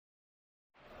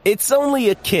It's only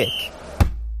a kick,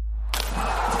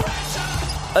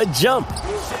 a jump,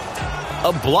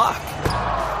 a block.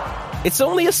 It's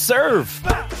only a serve.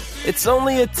 It's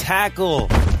only a tackle,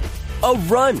 a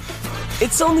run.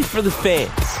 It's only for the fans.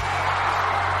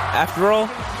 After all,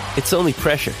 it's only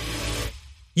pressure.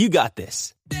 You got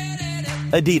this.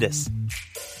 Adidas.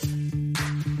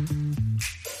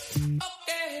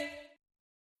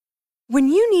 When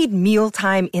you need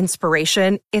mealtime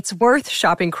inspiration, it's worth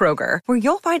shopping Kroger, where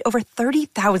you'll find over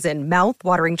 30,000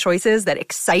 mouth-watering choices that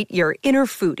excite your inner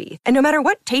foodie. And no matter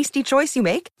what tasty choice you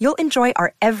make, you'll enjoy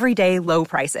our everyday low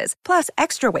prices, plus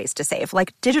extra ways to save,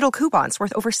 like digital coupons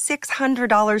worth over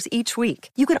 $600 each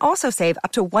week. You can also save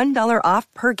up to $1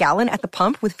 off per gallon at the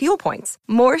pump with fuel points.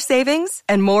 More savings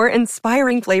and more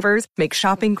inspiring flavors make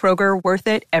shopping Kroger worth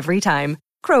it every time.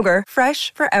 Kroger,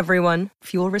 fresh for everyone.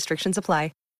 Fuel restrictions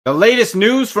apply. The latest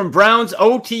news from Browns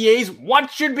OTAs,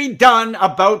 what should be done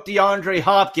about DeAndre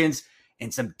Hopkins,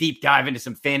 and some deep dive into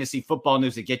some fantasy football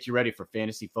news to get you ready for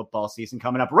fantasy football season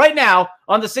coming up right now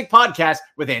on the Sick Podcast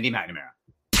with Andy McNamara.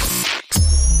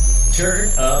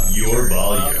 Turn up your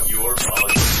volume.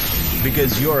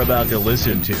 Because you're about to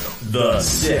listen to The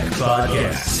Sick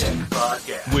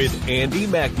Podcast with Andy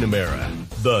McNamara.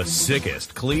 The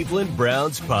sickest Cleveland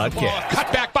Browns podcast.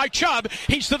 Cut back by Chubb.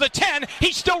 He's to the 10.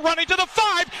 He's still running to the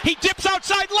 5. He dips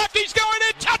outside left. He's going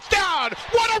in. Touchdown.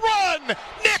 What a run.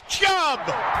 Nick Chubb.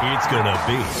 It's going to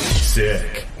be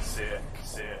sick.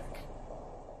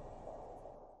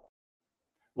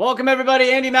 Welcome,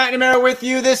 everybody. Andy McNamara with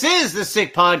you. This is the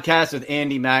Sick Podcast with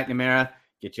Andy McNamara.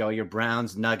 Get you all your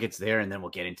Browns nuggets there, and then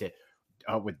we'll get into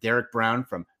with Derek Brown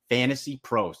from Fantasy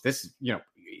Pros. This,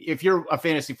 if you're a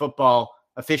fantasy football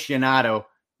aficionado,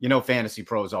 you know Fantasy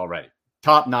Pros already.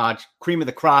 Top notch, cream of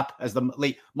the crop, as the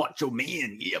late Macho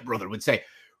Man, brother would say.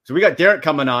 So we got Derek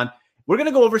coming on. We're going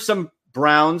to go over some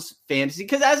Browns fantasy,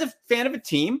 because as a fan of a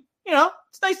team,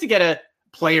 it's nice to get a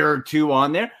player or two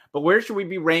on there. But where should we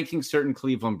be ranking certain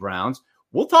Cleveland Browns?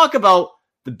 We'll talk about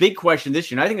the big question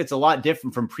this year, and I think it's a lot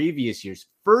different from previous years.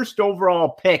 First overall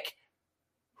pick,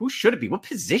 who should it be? What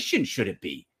position should it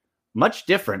be? Much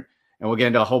different. And we'll get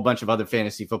into a whole bunch of other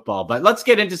fantasy football. But let's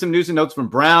get into some news and notes from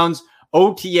Browns,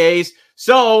 OTAs.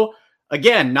 So,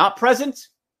 again, not present.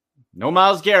 No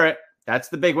Myles Garrett. That's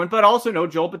the big one. But also no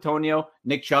Joel Bitonio,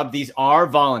 Nick Chubb. These are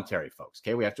voluntary, folks.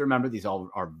 Okay, we have to remember these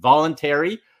all are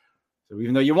voluntary. So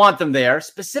even though you want them there,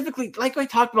 specifically, like I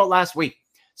talked about last week,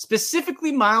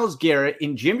 specifically Myles Garrett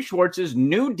in Jim Schwartz's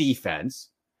new defense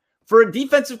for a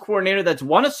defensive coordinator that's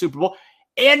won a Super Bowl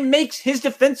and makes his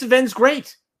defensive ends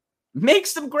great.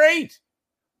 Makes them great.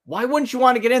 Why wouldn't you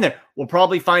want to get in there? We'll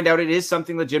probably find out it is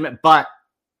something legitimate, but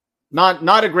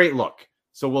not a great look.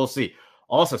 So we'll see.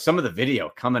 Also, some of the video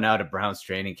coming out of Browns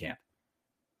training camp.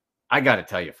 I got to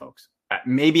tell you, folks,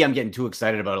 maybe I'm getting too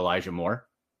excited about Elijah Moore.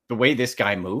 The way this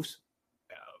guy moves,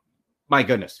 my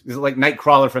goodness. He's like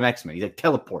Nightcrawler from X-Men. He like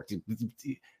teleports.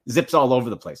 He zips all over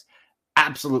the place.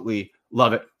 Absolutely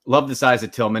love it. Love the size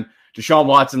of Tillman. Deshaun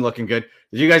Watson looking good.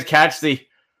 Did you guys catch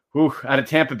out of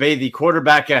Tampa Bay, the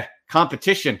quarterback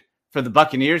competition for the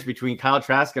Buccaneers between Kyle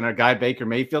Trask and our guy Baker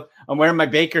Mayfield? I'm wearing my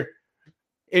Baker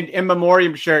in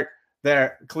memoriam shirt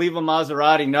there. Cleveland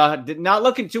Maserati, not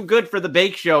looking too good for the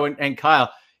Bake Show and Kyle.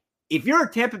 If you're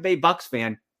a Tampa Bay Bucs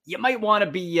fan, you might want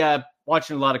to be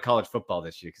watching a lot of college football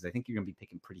this year, because I think you're going to be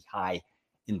picking pretty high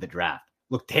in the draft.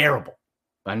 Look terrible.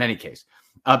 But in any case,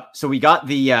 so we got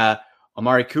the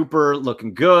Amari Cooper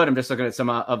looking good. I'm just looking at some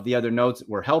of the other notes.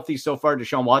 We're healthy so far.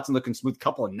 Deshaun Watson looking smooth.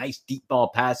 Couple of nice deep ball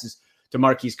passes to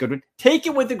Marquise Goodwin. Take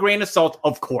it with a grain of salt,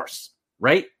 of course,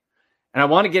 right? And I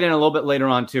want to get in a little bit later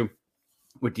on, too,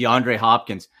 with DeAndre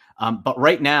Hopkins. But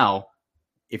right now,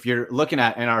 if you're looking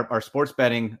at our sports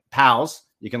betting pals,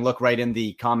 you can look right in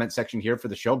the comment section here for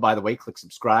the show. By the way, click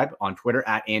subscribe on Twitter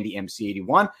at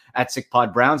AndyMC81, at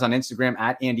SickPodBrowns, on Instagram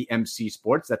at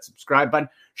AndyMCSports. That subscribe button.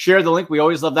 Share the link. We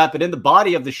always love that. But in the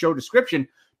body of the show description,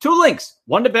 2 links.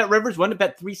 One to Bet Rivers, one to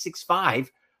Bet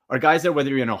 365. Our guys there,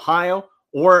 whether you're in Ohio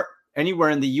or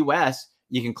anywhere in the U.S.,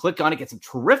 you can click on it, get some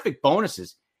terrific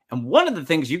bonuses. And one of the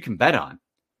things you can bet on,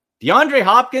 DeAndre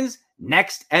Hopkins,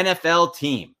 next NFL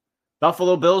team.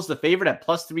 Buffalo Bills, the favorite at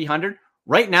plus 300.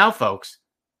 Right now, folks,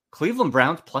 Cleveland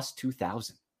Browns plus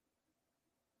 2,000.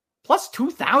 Plus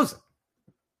 2,000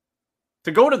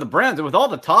 to go to the Browns. And with all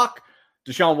the talk,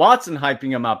 Deshaun Watson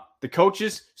hyping him up, the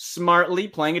coaches smartly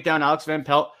playing it down. Alex Van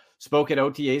Pelt spoke at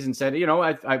OTAs and said,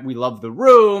 we love the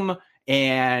room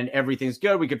and everything's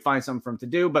good. We could find something for him to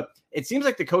do. But it seems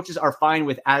like the coaches are fine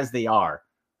with as they are.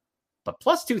 But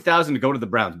plus 2,000 to go to the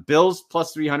Browns. Bills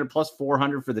plus 300, plus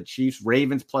 400 for the Chiefs.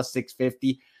 Ravens plus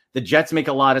 650. The Jets make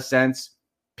a lot of sense.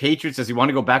 Patriots, does he want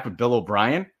to go back with Bill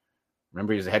O'Brien?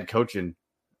 Remember, he was a head coach when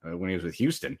he was with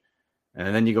Houston.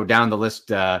 And then you go down the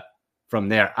list from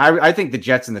there. I think the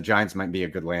Jets and the Giants might be a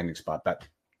good landing spot. But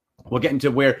we'll get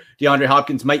into where DeAndre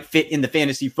Hopkins might fit in the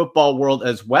fantasy football world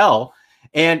as well.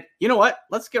 And you know what?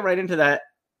 Let's get right into that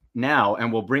now.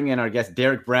 And we'll bring in our guest,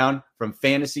 Derek Brown from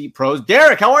Fantasy Pros.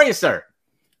 Derek, how are you, sir?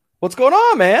 What's going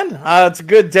on, man? It's a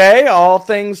good day. All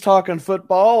things talking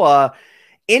football.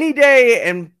 Any day,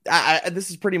 and this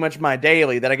is pretty much my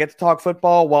daily, that I get to talk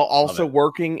football while also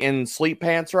working in sleep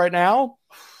pants right now.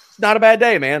 It's not a bad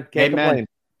day, man. Can't complain.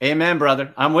 Amen,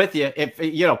 brother. I'm with you. If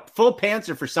full pants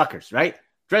are for suckers, right?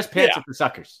 Dress pants are for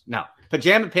suckers. No,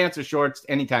 pajama pants or shorts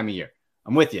any time of year.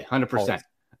 I'm with you, 100%.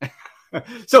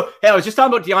 So, hey, I was just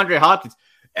talking about DeAndre Hopkins.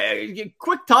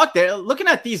 Quick talk there. Looking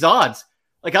at these odds,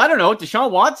 like, I don't know. Deshaun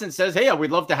Watson says, hey,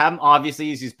 we'd love to have him. Obviously,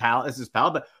 he's his pal,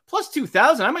 but plus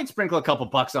 2,000. I might sprinkle a couple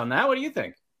bucks on that. What do you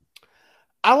think?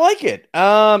 I like it.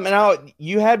 And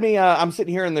you had me. I'm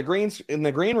sitting here in the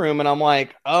green room, and I'm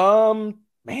like,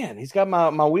 man, he's got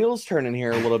my wheels turning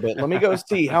here a little bit. Let me go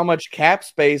see how much cap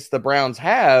space the Browns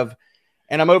have.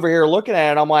 And I'm over here looking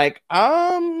at it. I'm like,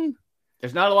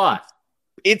 there's not a lot.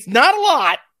 It's not a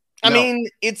lot. No. I mean,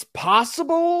 it's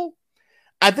possible.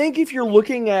 I think if you're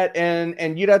looking at,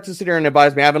 and you'd have to sit here and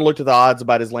advise me, I haven't looked at the odds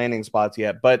about his landing spots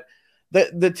yet, but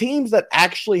the teams that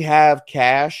actually have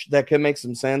cash that could make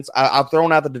some sense, I've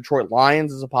thrown out the Detroit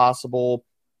Lions as a possible.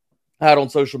 Out on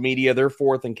social media, they're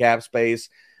fourth in cap space.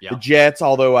 Yeah. The Jets,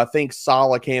 although I think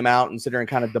Saleh came out and sit there and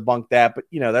kind of debunked that, but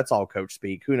that's all coach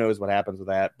speak. Who knows what happens with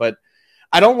that? But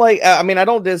I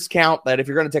don't discount that if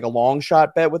you're going to take a long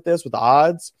shot bet with this, with the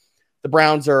odds, the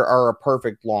Browns are a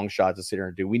perfect long shot to sit here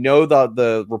and do. We know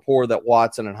the rapport that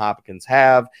Watson and Hopkins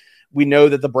have. We know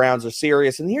that the Browns are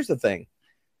serious. And here's the thing.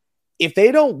 If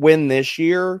they don't win this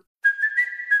year.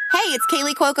 Hey, it's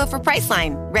Kaylee Cuoco for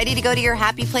Priceline. Ready to go to your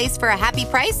happy place for a happy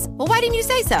price? Well, why didn't you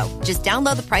say so? Just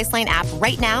download the Priceline app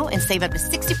right now and save up to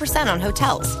 60% on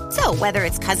hotels. So whether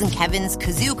it's Cousin Kevin's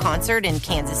Kazoo Concert in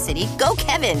Kansas City, go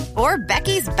Kevin, or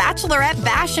Becky's Bachelorette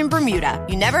Bash in Bermuda,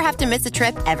 you never have to miss a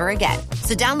trip ever again.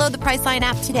 So download the Priceline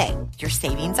app today. Your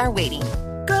savings are waiting.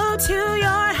 Go to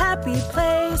your happy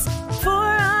place for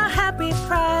a happy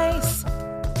price.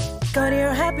 Go to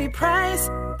your happy price,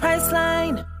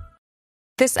 Priceline.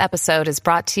 This episode is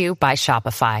brought to you by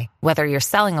Shopify. Whether you're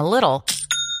selling a little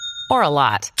or a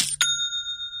lot,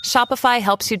 Shopify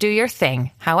helps you do your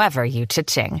thing, however you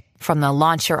cha-ching. From the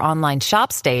launch your online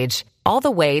shop stage, all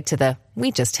the way to the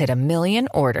we just hit 1 million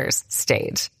orders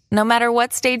stage. No matter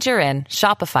what stage you're in,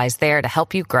 Shopify's there to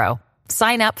help you grow.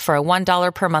 Sign up for a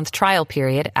 $1 per month trial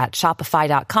period at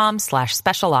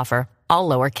shopify.com/special offer, all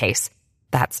lowercase.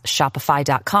 That's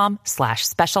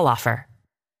shopify.com/special offer.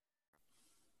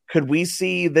 Could we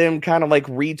see them kind of like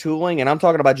retooling? And I'm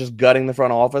talking about just gutting the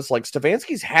front office. Like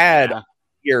Stefanski's had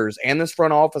years, and this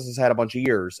front office has had a bunch of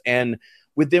years. And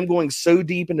with them going so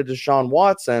deep into Deshaun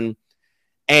Watson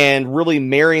and really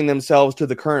marrying themselves to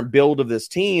the current build of this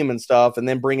team and stuff, and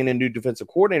then bringing in new defensive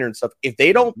coordinator and stuff, if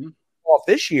they don't off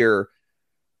this year,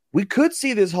 we could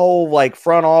see this whole like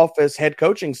front office head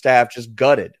coaching staff just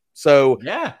gutted. So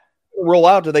roll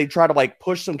out, do they try to like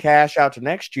push some cash out to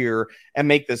next year and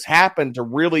make this happen to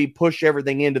really push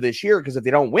everything into this year? Because if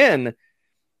they don't win,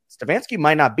 Stefanski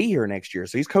might not be here next year,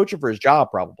 so he's coaching for his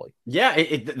job probably. Yeah,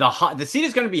 the seat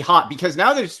is going to be hot because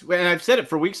now there's, and I've said it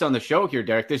for weeks on the show here,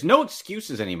 Derek, there's no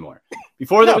excuses anymore.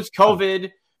 Before there was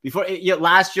COVID,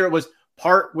 last year it was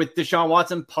part with Deshaun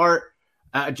Watson, part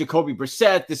Jacoby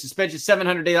Brissett, the suspension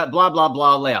 700-day, blah, blah,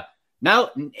 blah, layup.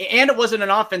 Now, and it wasn't an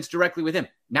offense directly with him.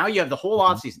 Now you have the whole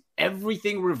offseason.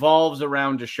 Everything revolves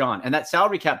around Deshaun. And that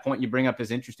salary cap point you bring up is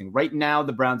interesting. Right now,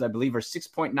 the Browns, I believe, are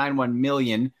 $6.91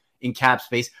 million in cap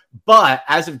space. But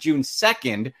as of June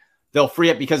 2nd, they'll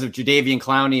free up because of Jadeveon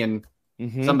Clowney and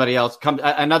somebody else.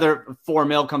 Another $4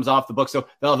 million comes off the book. So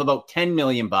they'll have about $10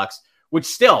 million, which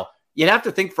still, you'd have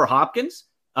to think for Hopkins,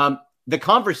 the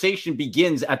conversation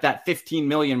begins at that $15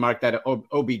 million mark that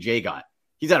OBJ got.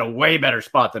 He's at a way better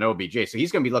spot than OBJ. So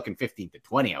he's going to be looking 15 to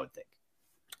 20, I would think.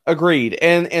 Agreed.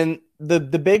 And the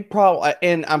big problem,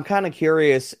 and I'm kind of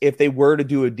curious if they were to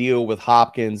do a deal with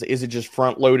Hopkins, is it just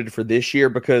front loaded for this year?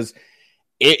 Because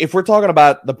if we're talking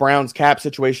about the Browns cap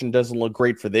situation doesn't look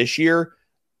great for this year,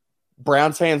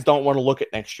 Browns fans don't want to look at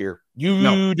next year.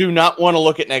 You do not want to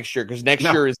look at next year because next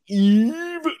year is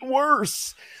even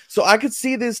worse. So I could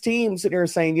see this team sitting here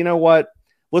saying, you know what?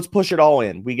 Let's push it all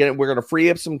in. We're going to free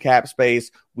up some cap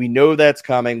space. We know that's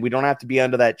coming. We don't have to be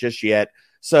under that just yet.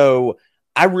 So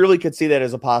I really could see that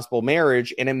as a possible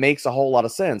marriage, and it makes a whole lot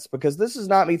of sense because this is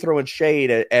not me throwing shade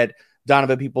at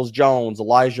Donovan Peoples-Jones,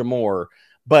 Elijah Moore,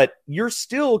 but you're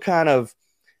still kind of,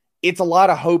 it's a lot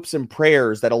of hopes and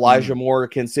prayers that Elijah Moore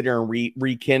can sit here and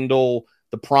rekindle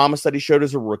the promise that he showed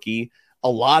as a rookie. A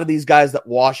lot of these guys that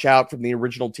wash out from the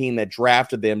original team that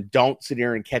drafted them don't sit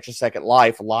here and catch a second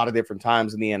life a lot of different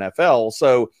times in the NFL.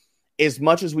 So as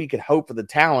much as we could hope for the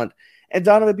talent, and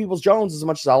Donovan Peoples-Jones, as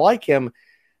much as I like him,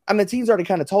 I mean, the team's already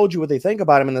kind of told you what they think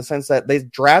about him in the sense that they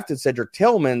drafted Cedric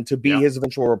Tillman to be his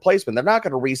eventual replacement. They're not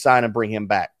going to re-sign and bring him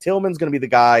back. Tillman's going to be the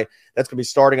guy that's going to be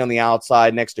starting on the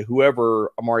outside next to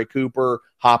whoever, Amari Cooper,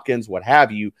 Hopkins, what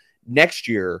have you, next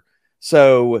year.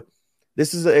 So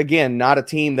this is, again, not a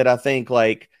team that I think,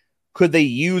 like, could they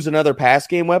use another pass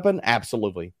game weapon?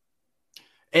 Absolutely.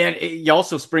 And you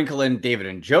also sprinkle in David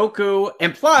Njoku.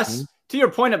 And plus, to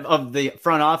your point of the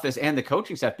front office and the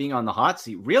coaching staff being on the hot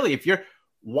seat, really, if you're,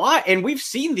 why? And we've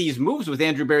seen these moves with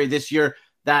Andrew Berry this year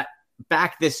that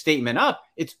back this statement up.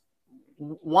 It's,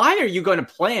 why are you going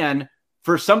to plan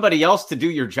for somebody else to do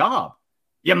your job?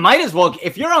 You might as well,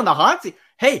 if you're on the hot seat,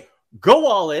 hey, go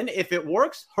all in. If it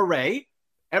works, hooray.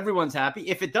 Everyone's happy.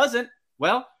 If it doesn't,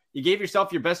 well, you gave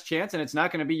yourself your best chance, and it's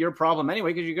not going to be your problem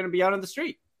anyway because you're going to be out on the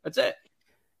street. That's it.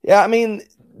 Yeah, I mean,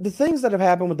 the things that have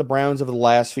happened with the Browns over the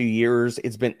last few years,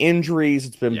 it's been injuries,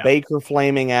 it's been Baker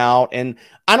flaming out, and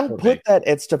I don't put that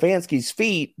at Stefanski's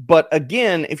feet, but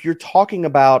again, if you're talking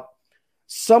about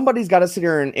somebody's got to sit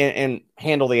here and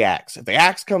handle the axe. If the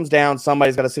axe comes down,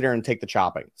 somebody's got to sit here and take the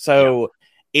chopping. So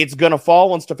it's going to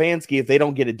fall on Stefanski if they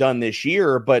don't get it done this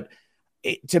year, but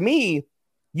to me,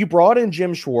 you brought in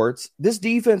Jim Schwartz. This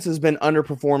defense has been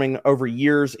underperforming over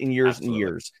years and years and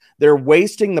years. They're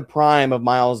wasting the prime of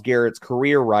Myles Garrett's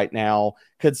career right now,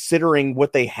 considering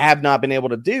what they have not been able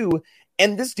to do.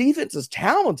 And this defense is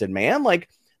talented, man. Like,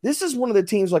 this is one of the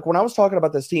teams, like when I was talking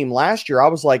about this team last year, I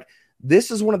was like, this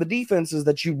is one of the defenses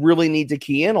that you really need to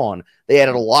key in on. They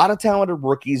added a lot of talented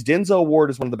rookies. Denzel Ward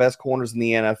is one of the best corners in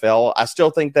the NFL. I still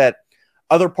think that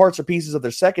other parts or pieces of their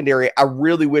secondary, I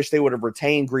really wish they would have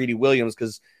retained Greedy Williams,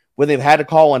 because when they've had to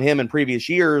call on him in previous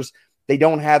years, they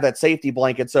don't have that safety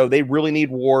blanket. So they really need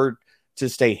Ward to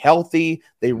stay healthy.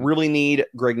 They really need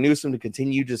Greg Newsome to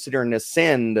continue to sit there and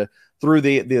ascend through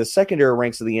the secondary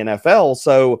ranks of the NFL.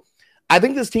 So I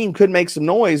think this team could make some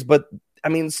noise, but I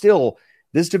mean, still,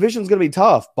 this division is going to be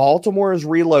tough. Baltimore is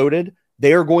reloaded.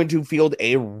 They are going to field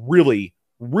a really,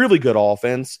 really good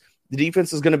offense. The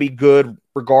defense is going to be good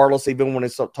regardless, even when they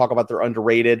talk about they're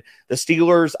underrated. The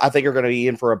Steelers, I think, are going to be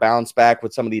in for a bounce back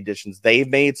with some of the additions they've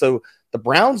made. So the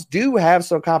Browns do have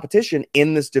some competition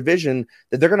in this division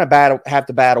that they're going to have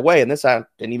to bat away. And this, I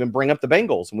didn't even bring up the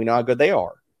Bengals, and we know how good they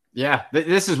are. Yeah,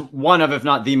 this is one of, if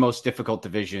not the most difficult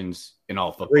divisions in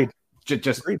all football.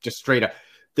 Just straight up.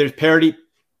 There's parity.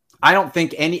 I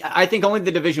think only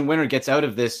the division winner gets out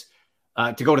of this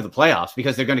to go to the playoffs,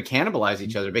 because they're going to cannibalize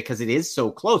each other because it is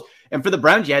so close. And for the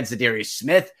Browns, you had Zadarius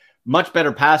Smith, much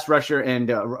better pass rusher and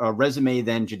a resume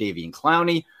than Jadeveon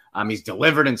Clowney. He's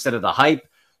delivered instead of the hype.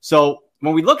 So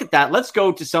when we look at that, let's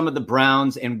go to some of the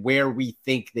Browns and where we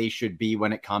think they should be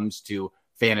when it comes to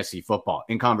fantasy football,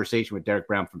 in conversation with Derek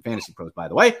Brown from Fantasy Pros, by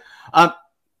the way.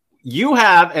 You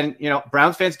have, and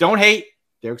Browns fans, don't hate.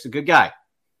 Derek's a good guy.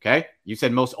 Okay. You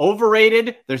said most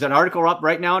overrated. There's an article up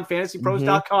right now on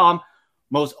fantasypros.com.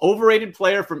 Most overrated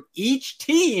player from each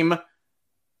team.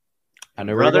 I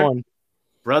know where you're going.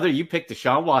 Brother, you picked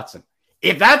Deshaun Watson.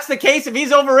 If that's the case, if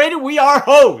he's overrated, we are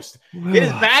hosed. It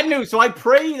is bad news. So I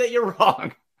pray that you're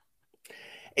wrong.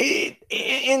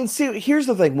 And see, here's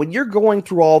the thing: when you're going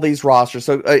through all these rosters,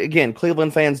 so again,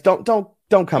 Cleveland fans, don't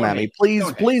come at me,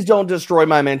 please don't destroy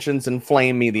my mentions and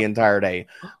flame me the entire day.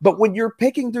 But when you're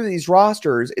picking through these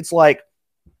rosters, it's like,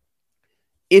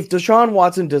 if Deshaun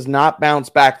Watson does not bounce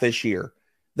back this year,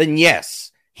 then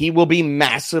yes, he will be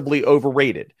massively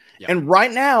overrated. Yep. And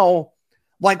right now,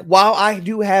 like, while I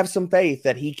do have some faith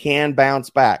that he can bounce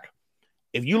back,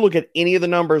 if you look at any of the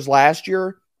numbers last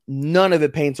year, none of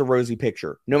it paints a rosy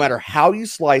picture. No matter how you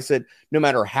slice it, no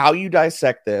matter how you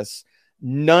dissect this,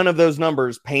 none of those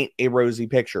numbers paint a rosy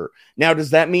picture. Now,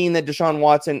 does that mean that Deshaun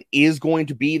Watson is going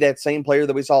to be that same player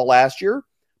that we saw last year?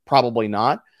 Probably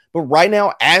not. But right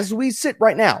now, as we sit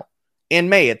right now in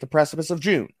May at the precipice of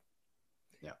June,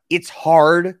 it's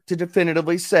hard to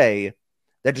definitively say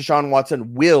that Deshaun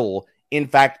Watson will, in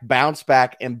fact, bounce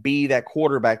back and be that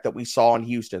quarterback that we saw in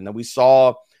Houston, that we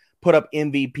saw put up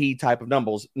MVP type of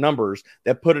numbers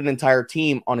that put an entire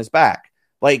team on his back.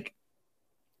 Like,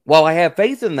 while I have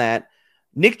faith in that,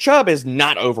 Nick Chubb is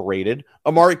not overrated.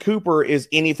 Amari Cooper is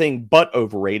anything but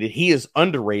overrated. He is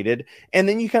underrated. And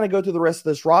then you kind of go through the rest of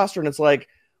this roster, and it's like,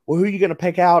 well, who are you going to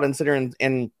pick out and sit there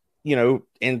and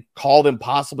call them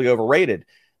possibly overrated?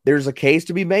 there's a case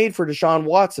to be made for Deshaun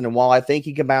Watson. And while I think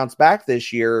he can bounce back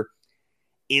this year,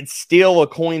 it's still a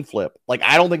coin flip. Like,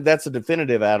 I don't think that's a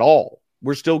definitive at all.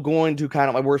 We're still going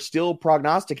to we're still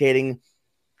prognosticating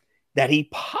that he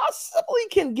possibly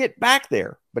can get back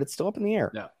there, but it's still up in the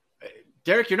air. No,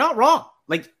 Derek, you're not wrong.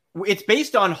 Like, it's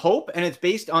based on hope and it's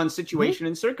based on situation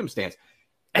and circumstance.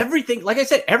 Everything, like I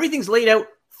said, everything's laid out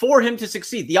for him to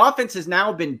succeed. The offense has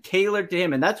now been tailored to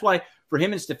him. And that's why for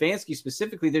him and Stefanski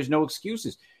specifically, there's no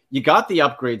excuses. You got the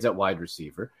upgrades at wide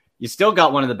receiver. You still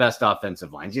got one of the best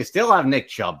offensive lines. You still have Nick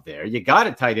Chubb there. You got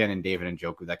a tight end in David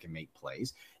Njoku that can make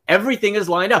plays. Everything is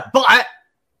lined up, but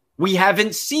we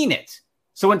haven't seen it.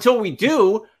 So until we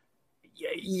do,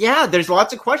 yeah, there's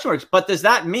lots of question marks. But does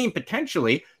that mean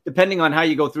potentially, depending on how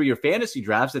you go through your fantasy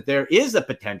drafts, that there is a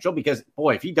potential? Because,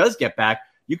 boy, if he does get back,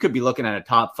 you could be looking at a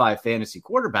top 5 fantasy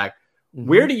quarterback. Mm-hmm.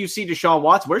 Where do you see Deshaun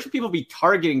Watson? Where should people be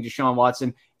targeting Deshaun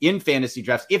Watson in fantasy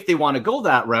drafts if they want to go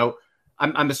that route?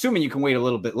 I'm assuming you can wait a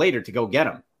little bit later to go get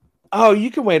him. Oh,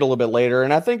 you can wait a little bit later.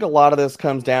 And I think a lot of this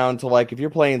comes down to, like, if you're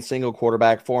playing single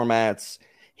quarterback formats,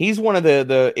 he's one of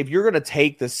the if you're going to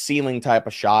take the ceiling type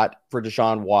of shot for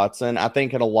Deshaun Watson, I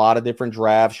think in a lot of different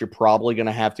drafts, you're probably going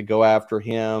to have to go after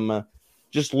him.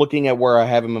 Just looking at where I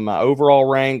have him in my overall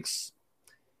ranks,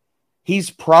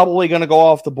 he's probably going to go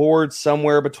off the board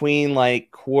somewhere between like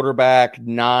quarterback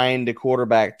 9 to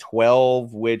quarterback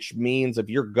 12, which means if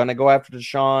you're going to go after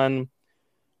Deshaun,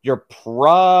 you're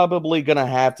probably going to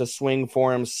have to swing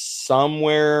for him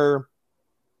somewhere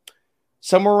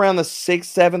around the 6th,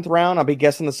 7th round. I'll be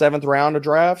guessing the 7th round of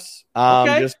drafts.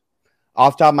 Just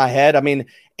off the top of my head. I mean,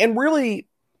 and really,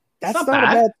 that's not a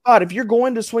bad spot. If you're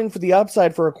going to swing for the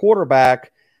upside for a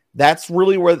quarterback, that's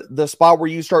really where the spot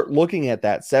where you start looking at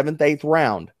that 7th, 8th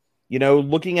round,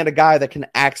 looking at a guy that can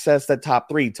access that top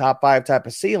 3, top 5 type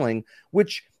of ceiling,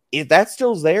 which if that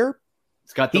still's there,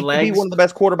 it's got the he legs. could be one of the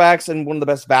best quarterbacks and one of the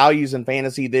best values in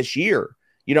fantasy this year.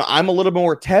 I'm a little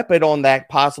more tepid on that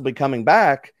possibly coming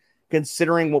back,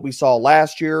 considering what we saw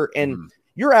last year. And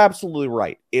you're absolutely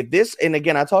right. And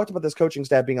again, I talked about this coaching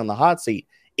staff being on the hot seat.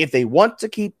 If they want to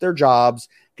keep their jobs,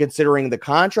 considering the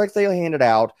contracts they handed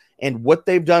out and what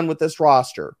they've done with this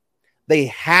roster, they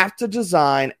have to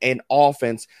design an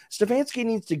offense. Stefanski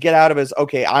needs to get out of his,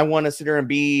 okay, I want to sit here and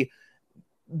be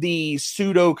the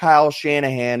pseudo Kyle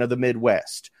Shanahan of the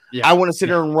Midwest. Yeah. I want to sit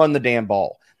here and run the damn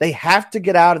ball. They have to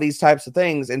get out of these types of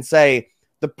things and say,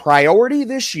 the priority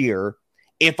this year,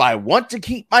 if I want to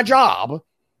keep my job,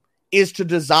 is to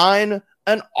design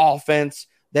an offense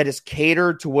that is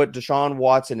catered to what Deshaun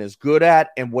Watson is good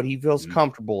at and what he feels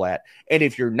comfortable at. And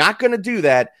if you're not going to do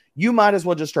that, you might as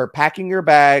well just start packing your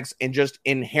bags and just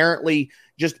inherently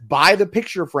just buy the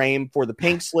picture frame for the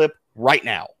pink slip right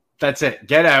now. That's it.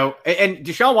 Get out. And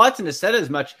Deshaun Watson has said as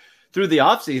much through the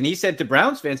offseason. He said to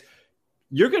Browns fans,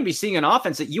 you're going to be seeing an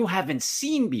offense that you haven't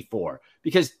seen before.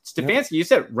 Because Stefanski, you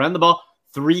said, run the ball,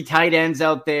 3 tight ends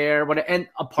out there. And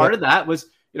a part of that was,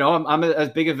 I'm as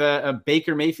big of a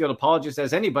Baker Mayfield apologist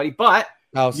as anybody, but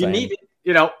you needed,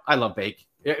 I love Bake,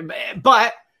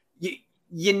 but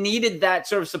you needed that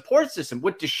sort of support system.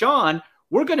 With Deshaun,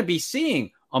 we're going to be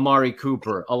seeing Amari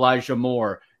Cooper, Elijah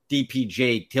Moore,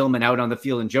 DPJ, Tillman out on the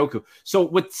field, and Njoku. So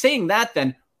with saying that,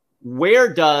 then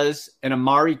where does an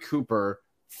Amari Cooper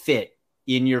fit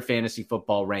in your fantasy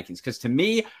football rankings? Because to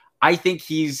me, I think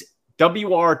he's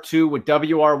WR2 with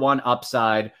WR1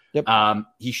 upside. Yep.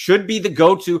 He should be the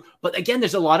go-to. But again,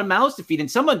 there's a lot of mouths to feed.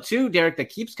 And someone too, Derek, that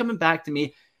keeps coming back to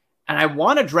me, and I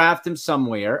want to draft him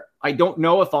somewhere. I don't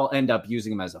know if I'll end up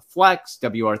using him as a flex,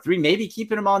 WR3, maybe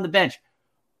keeping him on the bench.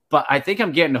 But I think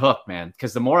I'm getting hooked, man,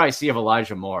 because the more I see of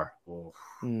Elijah Moore,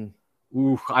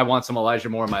 I want some Elijah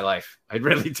Moore in my life. I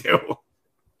really do.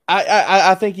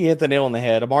 I think you hit the nail on the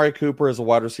head. Amari Cooper is a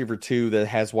wide receiver 2 that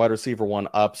has wide receiver 1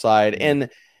 upside. And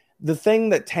the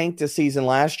thing that tanked the season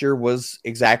last year was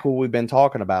exactly what we've been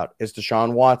talking about, is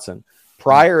Deshaun Watson.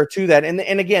 Prior to that, and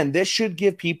again, this should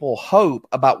give people hope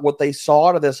about what they saw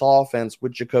out of this offense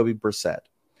with Jacoby Brissett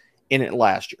in it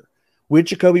last year. With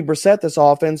Jacoby Brissett, this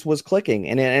offense was clicking.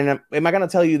 And am I going to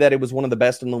tell you that it was one of the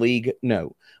best in the league?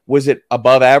 No. Was it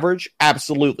above average?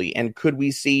 Absolutely. And could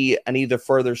we see an either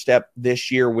further step this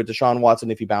year with Deshaun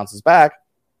Watson if he bounces back?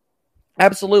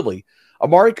 Absolutely.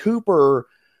 Amari Cooper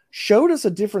showed us a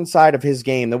different side of his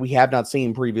game that we have not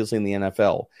seen previously in the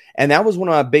NFL. And that was one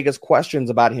of my biggest questions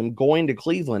about him going to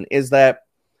Cleveland, is that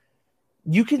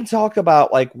you can talk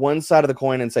about like one side of the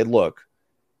coin and say, look,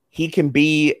 he can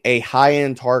be a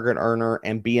high-end target earner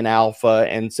and be an alpha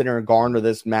and sit there and garner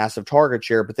this massive target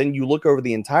share. But then you look over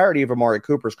the entirety of Amari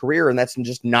Cooper's career, and that's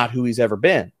just not who he's ever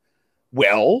been.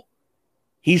 Well,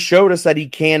 he showed us that he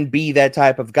can be that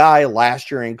type of guy last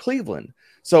year in Cleveland.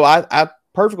 So I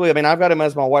perfectly, I mean, I've got him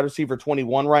as my wide receiver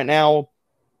 21 right now.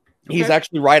 Okay. He's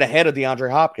actually right ahead of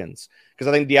DeAndre Hopkins because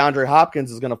I think DeAndre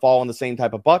Hopkins is going to fall in the same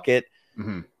type of bucket,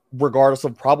 regardless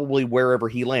of probably wherever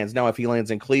he lands. Now, if he lands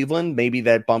in Cleveland, maybe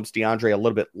that bumps DeAndre a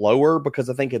little bit lower because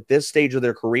I think at this stage of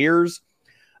their careers,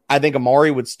 I think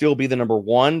Amari would still be the number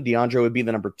 1. DeAndre would be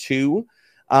the number 2.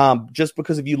 Just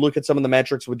because if you look at some of the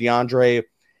metrics with DeAndre,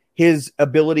 his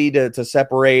ability to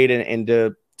separate and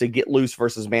to get loose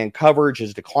versus man coverage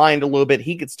has declined a little bit.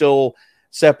 He could still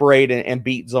separate and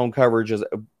beat zone coverage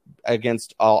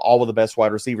against all of the best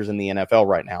wide receivers in the NFL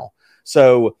right now.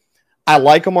 So I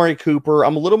like Amari Cooper.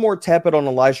 I'm a little more tepid on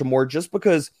Elijah Moore just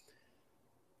because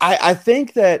I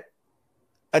think that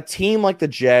a team like the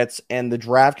Jets and the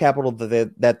draft capital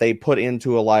that they put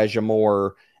into Elijah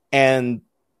Moore, and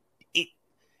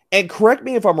correct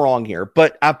me if I'm wrong here,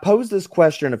 but I posed this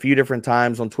question a few different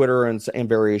times on Twitter and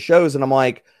various shows, and I'm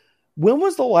like, when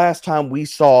was the last time we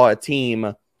saw a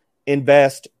team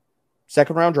invest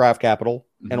second-round draft capital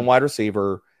and a wide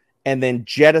receiver and then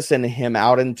jettison him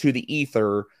out into the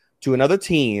ether to another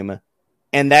team,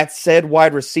 and that said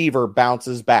wide receiver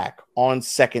bounces back on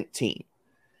second team?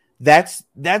 That's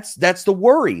the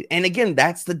worry. And again,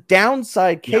 that's the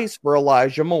downside case for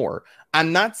Elijah Moore.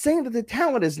 I'm not saying that the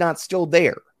talent is not still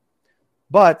there,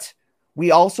 but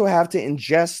we also have to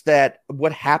ingest that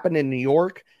what happened in New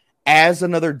York as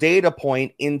another data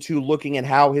point into looking at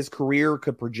how his career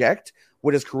could project,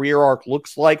 what his career arc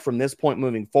looks like from this point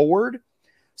moving forward.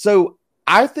 So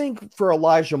I think for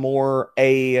Elijah Moore,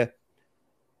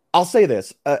 I'll say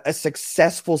this, a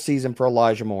successful season for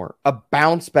Elijah Moore, a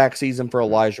bounce back season for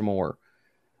Elijah Moore.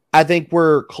 I think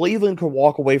where Cleveland could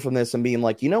walk away from this and being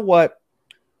like, you know what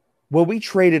we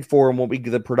traded for and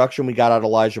the production we got out of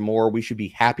Elijah Moore, we should be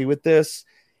happy with this,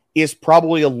 is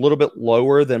probably a little bit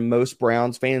lower than most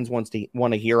Browns fans want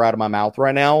to hear out of my mouth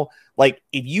right now. Like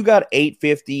if you got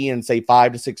 850 and say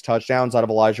 5 to 6 touchdowns out of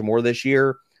Elijah Moore this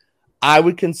year, I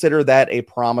would consider that a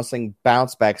promising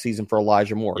bounce back season for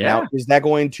Elijah Moore. Yeah. Now, is that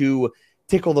going to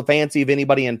tickle the fancy of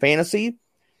anybody in fantasy?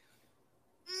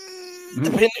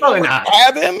 Depending on where you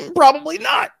have him, probably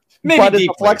not. Maybe but as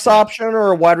a flex option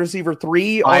or a wide receiver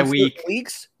 3 on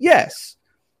weeks, yes.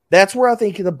 That's where I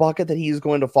think the bucket that he's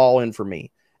going to fall in for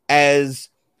me as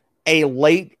a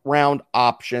late round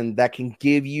option that can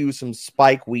give you some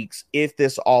spike weeks if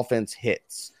this offense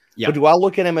hits. Yep. But do I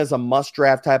look at him as a must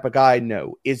draft type of guy?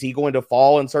 No. Is he going to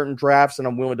fall in certain drafts and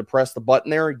I'm willing to press the button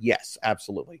there? Yes,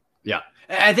 absolutely. Yeah.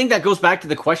 I think that goes back to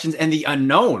the questions and the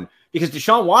unknown because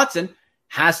Deshaun Watson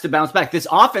has to bounce back. This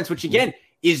offense, which again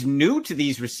is new to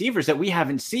these receivers that we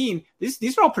haven't seen.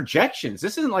 These are all projections.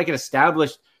 This isn't like an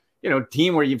established,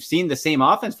 team where you've seen the same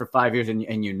offense for 5 years and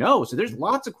so there's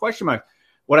lots of question marks.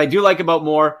 What I do like about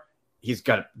Moore, he's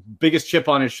got biggest chip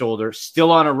on his shoulder,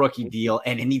 still on a rookie deal,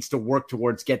 and it needs to work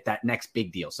towards get that next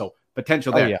big deal. So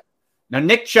potential there. Oh, yeah. Now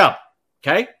Nick Chubb,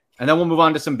 okay, and then we'll move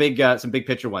on to some big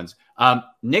picture ones.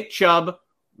 Nick Chubb,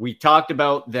 we talked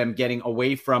about them getting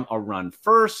away from a run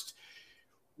first.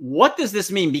 What does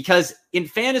this mean? Because in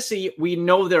fantasy, we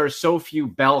know there are so few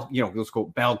bell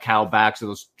cow backs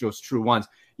or those true ones.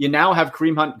 You now have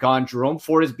Kareem Hunt gone. Jerome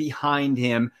Ford is behind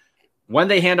him. When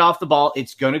they hand off the ball,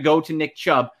 it's going to go to Nick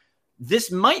Chubb.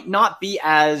 This might not be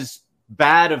as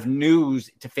bad of news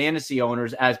to fantasy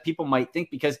owners as people might think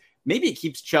because maybe it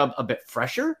keeps Chubb a bit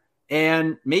fresher.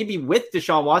 And maybe with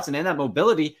Deshaun Watson and that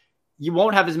mobility, you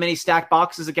won't have as many stacked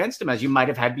boxes against him as you might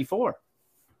have had before.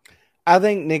 I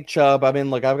think Nick Chubb, I've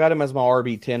got him as my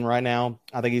RB10 right now.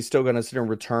 I think he's still going to sit and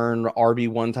return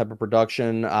RB1 type of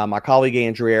production. My colleague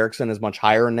Andrew Erickson is much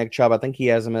higher than Nick Chubb. I think he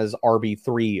has him as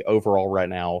RB3 overall right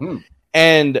now.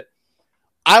 And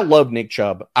I love Nick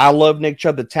Chubb.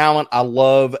 The talent.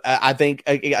 I think,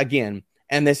 again,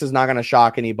 and this is not going to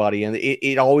shock anybody, and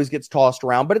it always gets tossed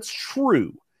around, but it's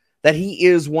true that he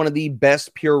is one of the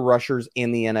best pure rushers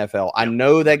in the NFL. I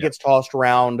know that gets tossed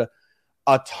around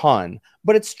a ton,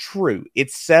 but it's true.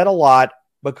 It's said a lot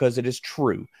because it is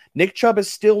true. Nick Chubb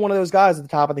is still one of those guys at the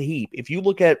top of the heap. If you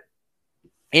look at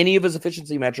any of his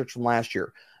efficiency metrics from last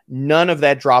year, none of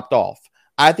that dropped off.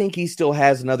 I think he still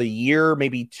has another year,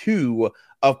 maybe 2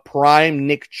 of prime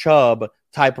Nick Chubb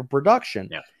type of production.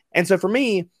 Yeah. And so for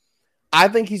me, I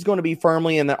think he's going to be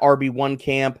firmly in the RB1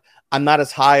 camp. I'm not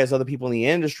as high as other people in the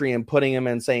industry and putting him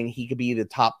in saying he could be the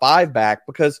top 5 back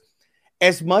because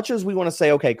as much as we want to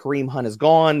say, okay, Kareem Hunt is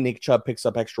gone, Nick Chubb picks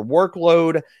up extra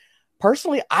workload.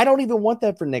 Personally, I don't even want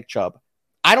that for Nick Chubb.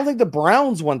 I don't think the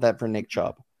Browns want that for Nick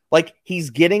Chubb. Like, he's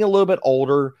getting a little bit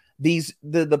older.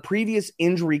 The previous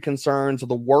injury concerns or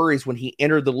the worries when he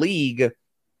entered the league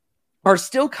are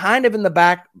still kind of in the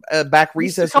back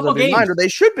recesses of his mind, or they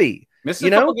should be. Misses a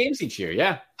couple games each year,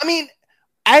 yeah. I mean,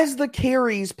 as the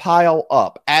carries pile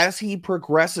up, as he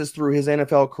progresses through his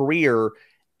NFL career,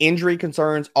 injury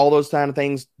concerns, all those kind of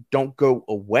things don't go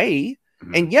away.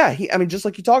 Mm-hmm. And yeah, just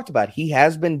like you talked about, he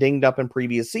has been dinged up in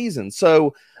previous seasons.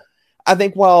 So I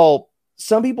think while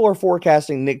some people are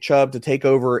forecasting Nick Chubb to take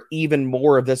over even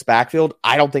more of this backfield,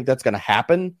 I don't think that's going to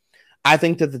happen. I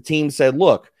think that the team said,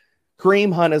 look,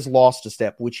 Kareem Hunt has lost a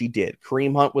step, which he did.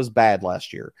 Kareem Hunt was bad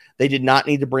last year. They did not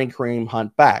need to bring Kareem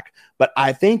Hunt back. But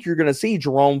I think you're going to see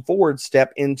Jerome Ford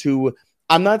step into,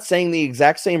 I'm not saying the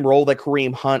exact same role that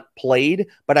Kareem Hunt played,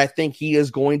 but I think he is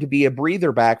going to be a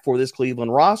breather back for this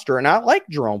Cleveland roster. And I like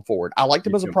Jerome Ford. I liked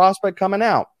him as a prospect coming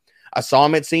out. I saw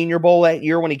him at Senior Bowl that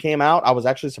year when he came out. I was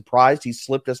actually surprised he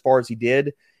slipped as far as he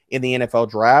did in the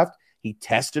NFL draft. He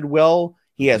tested well.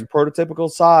 He has prototypical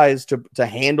size to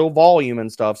handle volume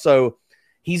and stuff. So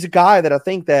he's a guy that I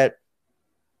think that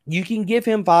you can give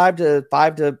him 5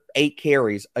 to 8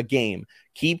 carries a game.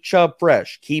 Keep Chubb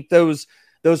fresh. Keep those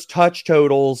touch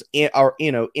totals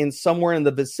in somewhere in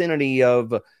the vicinity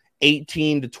of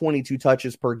 18 to 22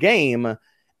 touches per game.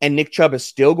 And Nick Chubb is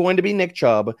still going to be Nick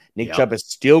Chubb. Nick Chubb is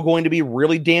still going to be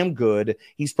really damn good.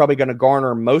 He's probably going to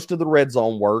garner most of the red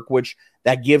zone work, which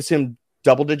that gives him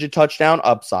double-digit touchdown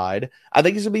upside. I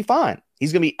think he's going to be fine.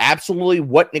 He's going to be absolutely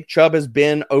what Nick Chubb has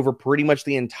been over pretty much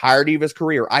the entirety of his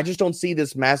career. I just don't see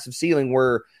this massive ceiling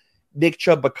where Nick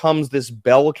Chubb becomes this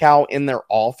bell cow in their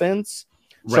offense,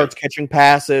 starts catching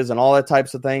passes and all that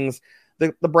types of things.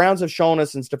 The Browns have shown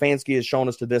us, and Stefanski has shown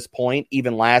us to this point,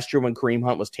 even last year when Kareem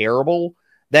Hunt was terrible,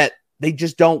 that they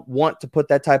just don't want to put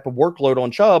that type of workload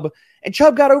on Chubb. And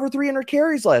Chubb got over 300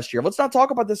 carries last year. Let's not talk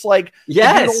about this like he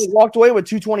only walked away with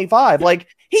 225. Like,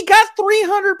 he got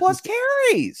 300 plus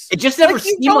carries. It just never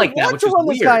seemed like that, which is run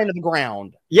weird. This guy into the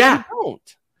ground. Yeah. You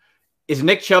don't. Is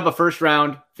Nick Chubb a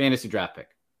first-round fantasy draft pick?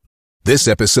 This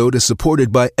episode is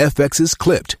supported by FX's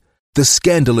Clipped, the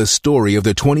scandalous story of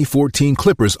the 2014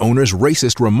 Clippers owner's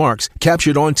racist remarks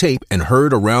captured on tape and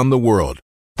heard around the world.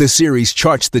 The series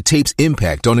charts the tape's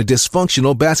impact on a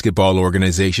dysfunctional basketball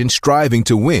organization striving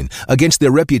to win against their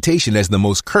reputation as the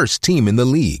most cursed team in the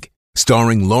league.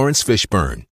 Starring Lawrence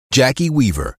Fishburne, Jackie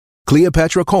Weaver,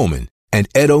 Cleopatra Coleman, and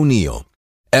Ed O'Neill.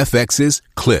 FX's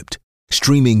Clipped,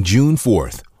 streaming June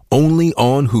 4th, only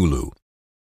on Hulu.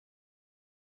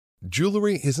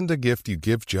 Jewelry isn't a gift you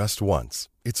give just once.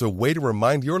 It's a way to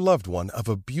remind your loved one of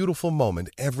a beautiful moment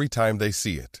every time they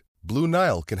see it. Blue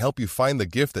Nile can help you find the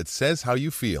gift that says how you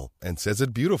feel and says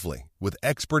it beautifully, with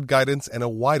expert guidance and a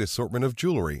wide assortment of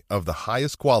jewelry of the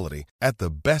highest quality at the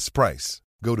best price.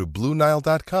 Go to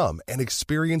BlueNile.com and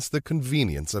experience the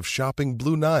convenience of shopping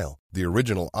Blue Nile, the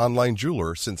original online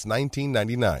jeweler since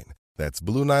 1999. That's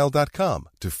BlueNile.com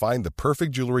to find the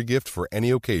perfect jewelry gift for any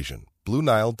occasion.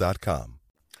 BlueNile.com.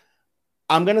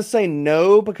 I'm going to say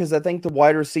no because I think the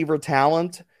wide receiver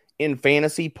talent in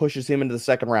fantasy pushes him into the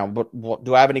second round. But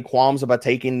do I have any qualms about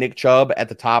taking Nick Chubb at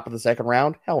the top of the second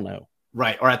round? Hell no.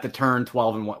 Right. Or at the turn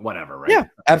 12 and whatever, right? Yeah,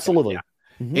 absolutely. Yeah.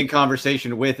 Mm-hmm. In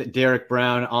conversation with Derek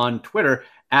Brown on Twitter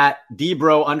at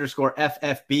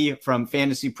 @dbro_FFB from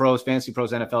Fantasy Pros. Fantasy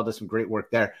Pros NFL does some great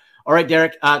work there. All right,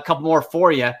 Derek, a couple more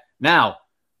for you. Now,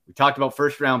 we talked about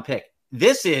first round pick.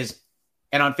 This is,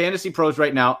 and on Fantasy Pros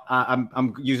right now,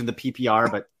 I'm using the PPR,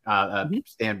 but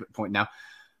standpoint now.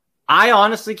 I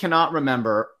honestly cannot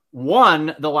remember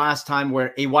the last time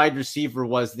where a wide receiver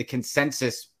was the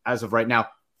consensus as of right now,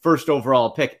 first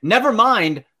overall pick. Never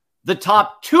mind the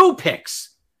top 2 picks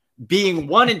being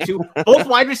 1 and 2, both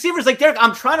wide receivers. Like, Derek,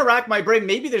 I'm trying to rack my brain.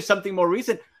 Maybe there's something more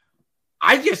recent.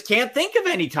 I just can't think of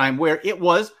any time where it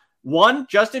was 1,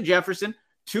 Justin Jefferson,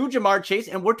 2, Jamar Chase,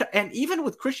 and and even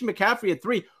with Christian McCaffrey at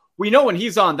 3, we know when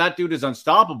he's on, that dude is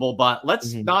unstoppable. But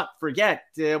let's not forget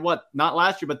not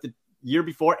last year, but the year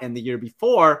before and the year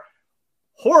before,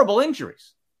 horrible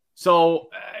injuries. So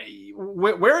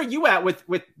where are you at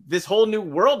with this whole new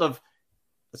world of,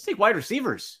 let's take wide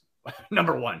receivers,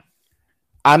 number 1?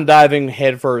 I'm diving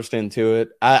headfirst into it.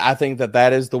 I think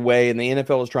that is the way, and the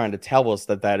NFL is trying to tell us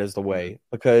that is the way,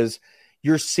 because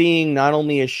you're seeing not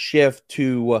only a shift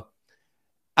to,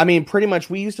 pretty much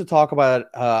we used to talk about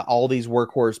all these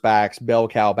workhorse backs, bell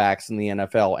cow backs in the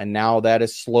NFL, and now that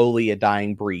is slowly a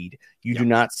dying breed. You do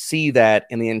not see that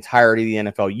in the entirety of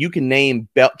the NFL. You can name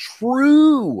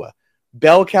true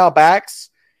bell cow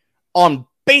backs on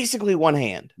basically one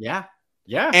hand. Yeah.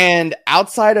 And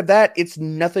outside of that, it's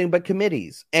nothing but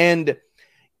committees. And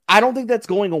I don't think that's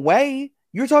going away.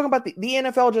 You're talking about the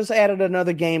NFL just added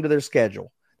another game to their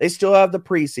schedule. They still have the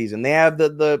preseason. They have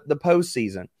the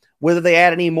postseason. Whether they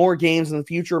add any more games in the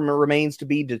future remains to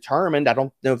be determined. I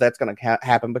don't know if that's going to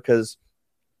happen because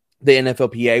the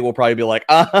NFLPA will probably be like,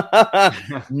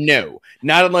 no,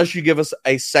 not unless you give us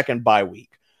a second bye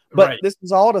week. But Right. This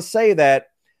is all to say that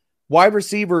wide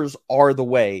receivers are the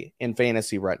way in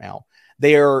fantasy right now.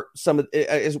 They are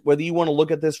whether you want to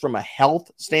look at this from a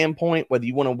health standpoint, whether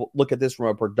you want to look at this from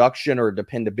a production or a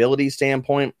dependability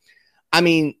standpoint. I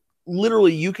mean,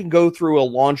 literally, you can go through a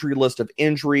laundry list of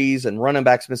injuries and running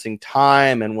backs missing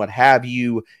time and what have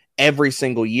you every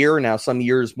single year. Now, some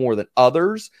years more than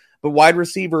others, but wide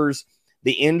receivers,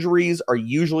 the injuries are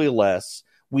usually less.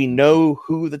 We know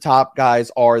who the top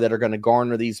guys are that are going to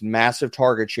garner these massive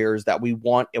target shares that we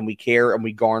want and we care and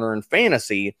we garner in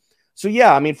fantasy. So,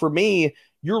 yeah, I mean, for me,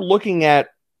 you're looking at,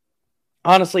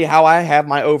 honestly, how I have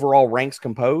my overall ranks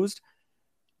composed.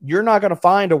 You're not going to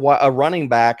find a running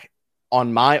back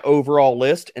on my overall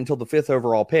list until the 5th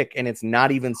overall pick, and it's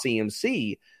not even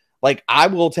CMC. Like, I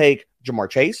will take Jamar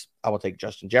Chase. I will take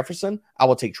Justin Jefferson. I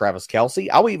will take Travis Kelce.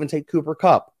 I will even take Cooper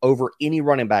Kupp over any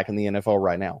running back in the NFL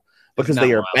right now because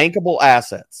they are bankable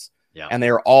assets. Yeah. And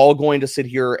they're all going to sit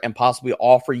here and possibly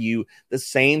offer you the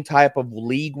same type of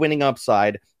league-winning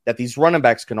upside that these running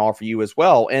backs can offer you as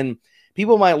well. And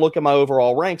people might look at my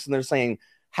overall ranks and they're saying,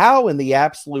 how in the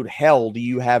absolute hell do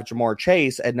you have Jamar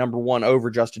Chase at number 1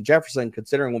 over Justin Jefferson,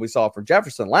 considering what we saw from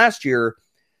Jefferson last year?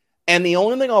 And the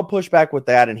only thing I'll push back with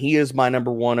that, and he is my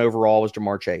number 1 overall, is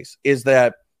Jamar Chase, is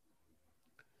that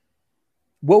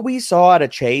what we saw out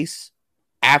of Chase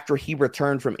after he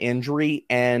returned from injury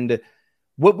and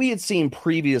what we had seen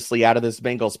previously out of this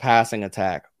Bengals passing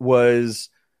attack was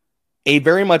a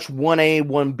very much 1A,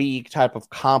 1B type of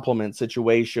complement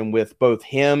situation with both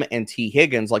him and T.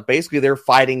 Higgins. Like, basically, they're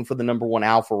fighting for the number 1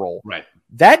 alpha role. Right.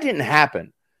 That didn't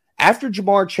happen. After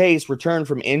Jamar Chase returned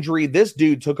from injury, this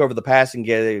dude took over the passing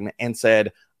game and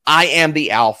said, I am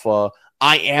the alpha.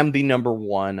 I am the number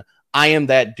 1. I am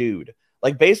that dude.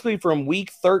 Like, basically, from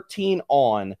week 13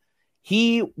 on,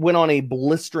 he went on a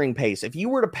blistering pace. If you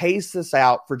were to pace this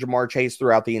out for Jamar Chase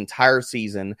throughout the entire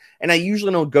season, and I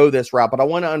usually don't go this route, but I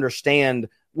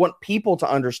want people to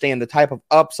understand the type of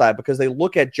upside, because they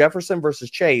look at Jefferson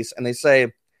versus Chase and they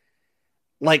say,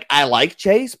 like, I like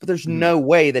Chase, but there's no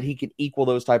way that he can equal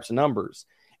those types of numbers.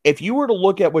 If you were to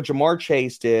look at what Jamar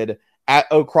Chase did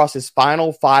across his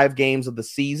final 5 games of the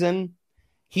season,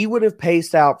 he would have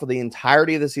paced out for the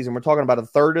entirety of the season. We're talking about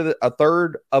a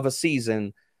third of a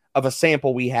season of a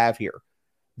sample we have here.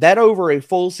 That over a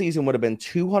full season would have been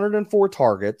 204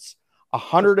 targets,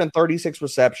 136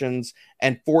 receptions,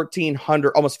 and almost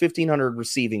 1,500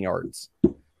 receiving yards.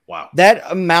 Wow. That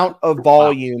amount of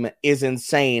volume is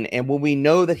insane. And when we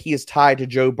know that he is tied to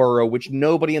Joe Burrow, which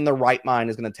nobody in their right mind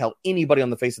is going to tell anybody on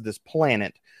the face of this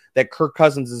planet that Kirk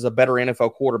Cousins is a better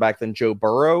NFL quarterback than Joe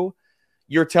Burrow,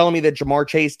 you're telling me that Jamar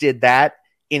Chase did that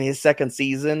in his second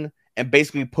season and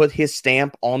basically put his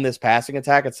stamp on this passing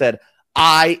attack and said,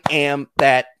 I am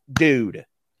that dude.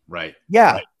 Right.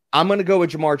 Yeah, right. I'm going to go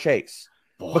with Jamar Chase.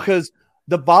 Because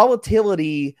the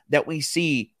volatility that we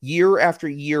see year after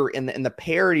year in the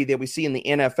parity that we see in the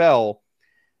NFL,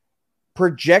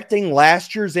 projecting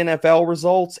last year's NFL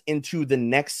results into the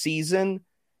next season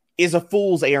is a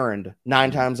fool's errand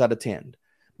 9 times out of 10.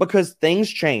 Because things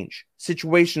change,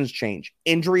 situations change,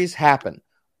 injuries happen,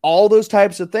 all those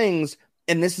types of things.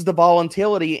 And this is the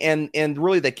volatility and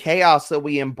really the chaos that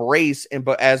we embrace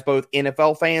as both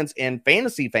NFL fans and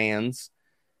fantasy fans.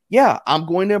 Yeah, I'm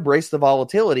going to embrace the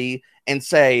volatility and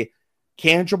say,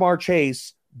 can Jamar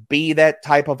Chase be that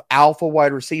type of alpha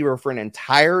wide receiver for an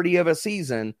entirety of a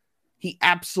season? He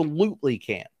absolutely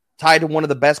can. Tied to one of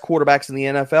the best quarterbacks in the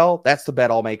NFL, that's the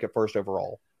bet I'll make at first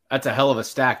overall. That's a hell of a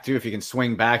stack, too. If you can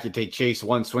swing back, you take Chase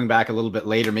 1, swing back a little bit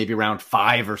later, maybe around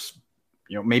 5 or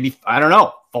maybe, I don't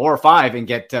know, 4 or 5 and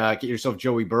get yourself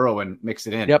Joey Burrow and mix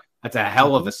it in. Yep. That's a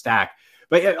hell of a stack.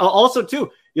 But also, too,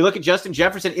 you look at Justin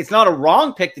Jefferson. It's not a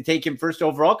wrong pick to take him first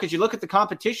overall because you look at the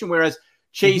competition, whereas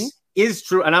Chase is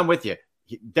true. And I'm with you.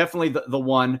 Definitely the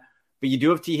one. But you do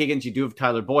have T. Higgins. You do have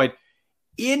Tyler Boyd.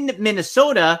 In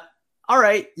Minnesota, all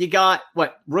right, you got,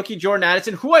 rookie Jordan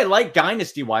Addison, who I like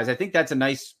dynasty-wise. I think that's a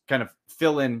nice kind of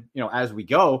fill-in, as we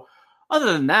go.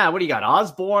 Other than that, what do you got?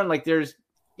 Osborne? Like, there's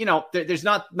not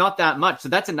that much. So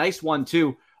that's a nice one,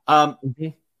 too.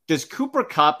 Does Cooper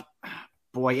Kupp,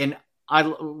 boy, and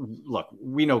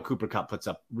we know Cooper Kupp puts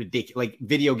up ridiculous, like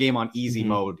video game on easy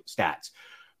mode stats,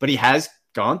 but he has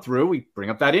gone through. We bring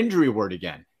up that injury word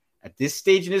again at this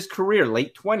stage in his career,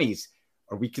 late 20s.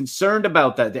 Are we concerned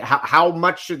about that? How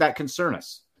much should that concern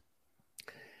us?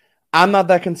 I'm not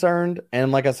that concerned.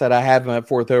 And like I said, I have him at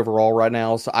 4th overall right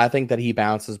now. So I think that he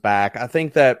bounces back. I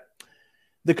think that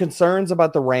the concerns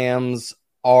about the Rams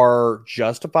are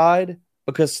justified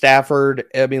because Stafford,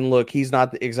 I mean, look, he's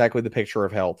not exactly the picture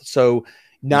of health. So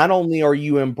not only are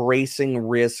you embracing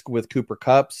risk with Cooper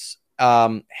Kupp's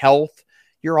health,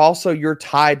 you're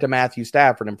tied to Matthew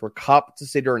Stafford. And for Kupp to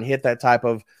sit there and hit that type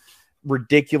of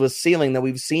ridiculous ceiling that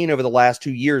we've seen over the last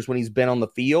 2 years when he's been on the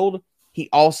field, he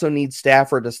also needs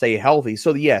Stafford to stay healthy.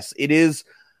 So yes, it is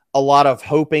a lot of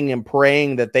hoping and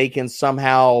praying that they can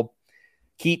somehow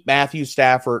keep Matthew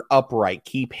Stafford upright,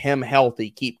 keep him healthy,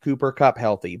 keep Cooper Kupp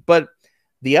healthy. But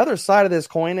the other side of this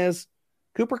coin is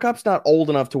Cooper Kupp's not old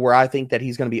enough to where I think that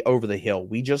he's going to be over the hill.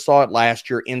 We just saw it last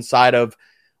year inside of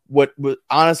what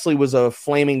honestly was a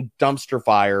flaming dumpster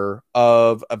fire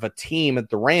of a team at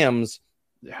the Rams.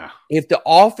 Yeah. If the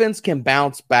offense can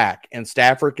bounce back and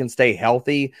Stafford can stay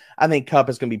healthy, I think Kupp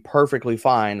is going to be perfectly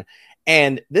fine.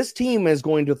 And this team is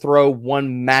going to throw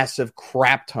one massive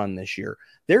crap ton this year.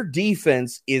 Their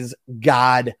defense is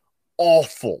god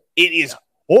awful. It is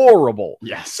horrible.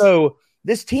 Yes. So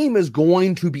this team is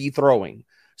going to be throwing.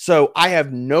 So I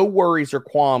have no worries or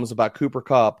qualms about Cooper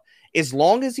Kupp. As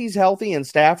long as he's healthy and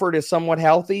Stafford is somewhat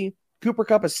healthy, Cooper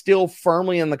Kupp is still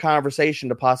firmly in the conversation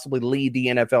to possibly lead the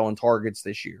NFL in targets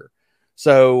this year.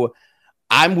 So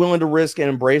I'm willing to risk and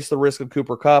embrace the risk of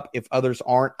Cooper Kupp. If others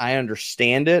aren't, I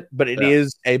understand it, but it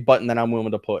is a button that I'm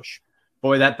willing to push.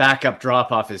 Boy, that backup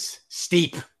drop-off is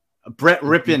steep. Brett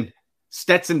Rippon,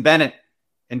 Stetson Bennett,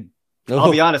 and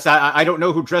I'll be honest, I don't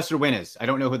know who Dresser Wynn is. I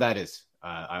don't know who that is.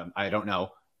 I don't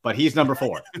know, but he's number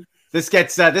 4. This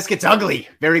gets ugly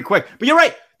very quick. But you're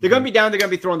right. They're going to be down. They're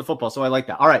going to be throwing the football, so I like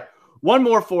that. All right, one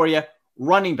more for you.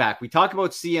 Running back. We talk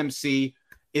about CMC.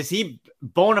 Is he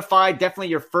bona fide? Definitely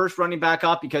your first running back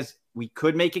up, because we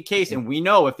could make a case, and we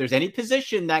know if there's any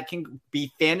position that can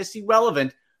be fantasy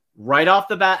relevant right off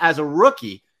the bat as a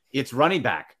rookie, it's running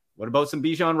back. What about some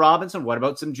Bijan Robinson? What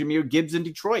about some Jahmyr Gibbs in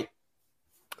Detroit?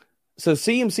 So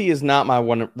CMC is not my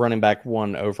running back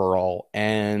 1 overall,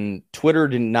 and Twitter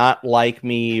did not like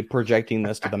me projecting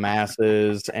this to the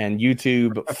masses, and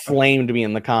YouTube flamed me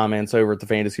in the comments over at the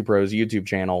Fantasy Pros YouTube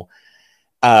channel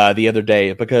the other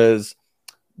day because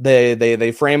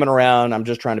they frame it around. I'm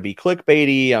just trying to be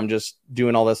clickbaity. I'm just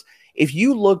doing all this. If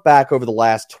you look back over the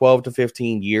last 12 to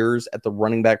 15 years at the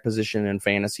running back position in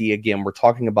fantasy, again, we're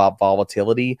talking about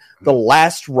volatility. The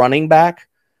last running back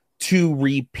to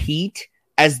repeat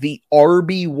as the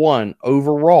RB1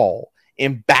 overall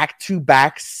in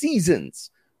back-to-back seasons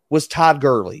was Todd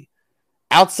Gurley.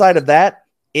 Outside of that,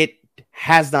 it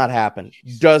has not happened,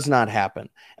 does not happen.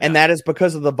 And that is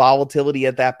because of the volatility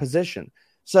at that position.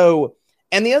 So,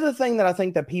 and the other thing that I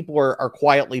think that people are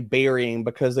quietly burying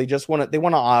because they want to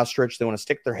ostrich, they want to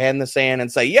stick their head in the sand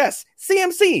and say, yes,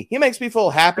 CMC, he makes me feel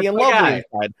happy and lovely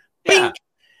inside. Yeah,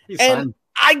 and fun.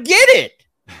 I get it,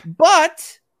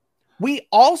 but we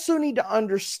also need to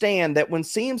understand that when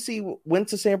CMC went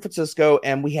to San Francisco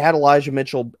and we had Elijah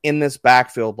Mitchell in this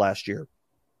backfield last year,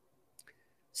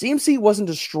 CMC wasn't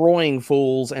destroying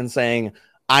fools and saying,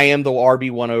 I am the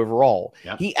RB1 overall.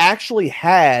 Yep. He actually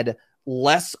had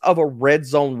less of a red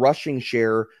zone rushing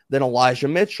share than Elijah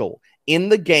Mitchell. In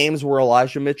the games where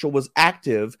Elijah Mitchell was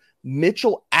active,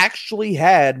 Mitchell actually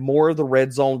had more of the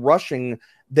red zone rushing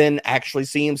than actually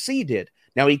CMC did.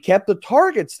 Now, he kept the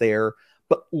targets there,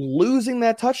 but losing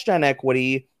that touchdown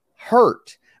equity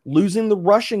hurt. Losing the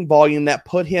rushing volume that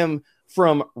put him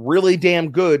from really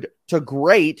damn good to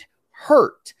great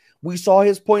hurt. We saw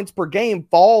his points per game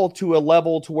fall to a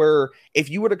level to where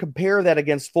if you were to compare that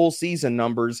against full season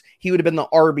numbers, he would have been the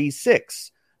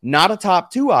RB6, not a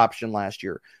top 2 option last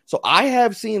year. So I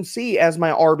have CMC as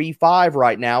my RB5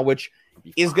 right now, which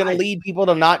is going to lead people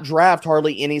to not draft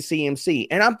hardly any CMC.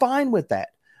 And I'm fine with that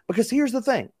because here's the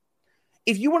thing.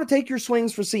 If you want to take your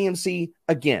swings for CMC,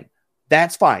 again,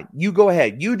 that's fine. You go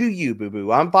ahead. You do you,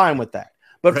 boo-boo. I'm fine with that.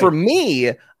 But for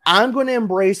me, I'm going to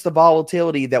embrace the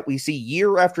volatility that we see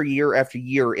year after year after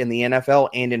year in the NFL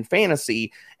and in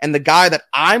fantasy. And the guy that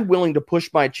I'm willing to push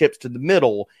my chips to the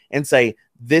middle and say,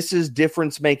 this is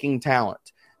difference-making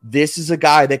talent. This is a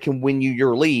guy that can win you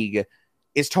your league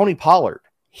is Tony Pollard.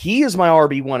 He is my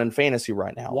RB1 in fantasy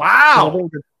right now. Wow.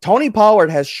 Tony Pollard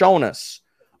has shown us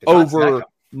over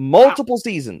multiple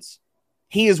seasons.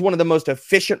 He is one of the most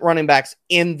efficient running backs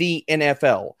in the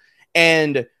NFL.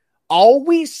 And all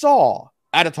we saw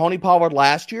out of Tony Pollard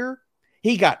last year,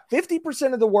 he got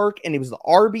 50% of the work and he was the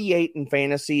RB8 in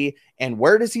fantasy. And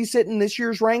where does he sit in this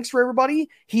year's ranks for everybody?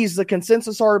 He's the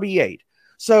consensus RB8.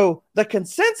 So the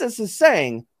consensus is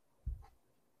saying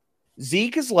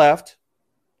Zeke is left.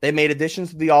 They made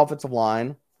additions to the offensive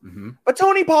line. Mm-hmm. But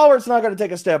Tony Pollard's not going to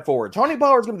take a step forward. Tony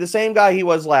Pollard's going to be the same guy he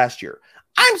was last year.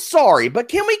 I'm sorry, but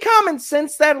can we common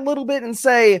sense that a little bit and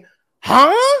say,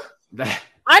 huh?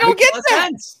 I don't get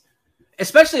that.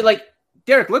 especially like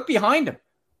Derek, look behind him.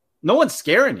 No one's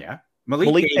scaring you.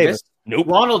 Malik Davis. Nope.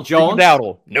 Ronald Jones.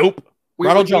 Nope.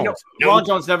 Ronald Jones. Nope. Ronald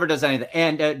Jones never does anything.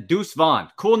 And Deuce Vaughn.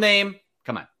 Cool name.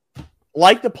 Come on.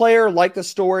 Like the player, like the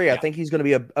story. Yeah. I think he's going to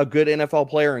be a good NFL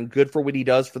player and good for what he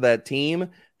does for that team.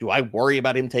 Do I worry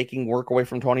about him taking work away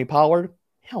from Tony Pollard?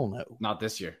 Hell no. Not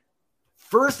this year.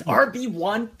 First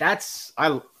RB1. That's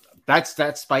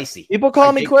spicy. People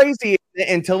call me crazy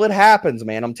until it happens,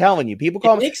 man. I'm telling you. People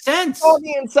call makes sense. Called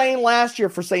me insane last year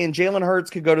for saying Jalen Hurts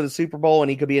could go to the Super Bowl and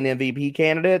he could be an MVP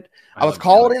candidate. I was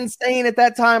called insane at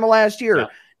that time of last year. Yeah.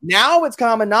 Now it's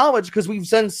common knowledge because we've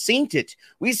seen it.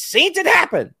 We've seen it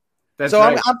happen. That's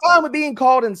right. I'm fine with being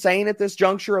called insane at this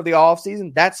juncture of the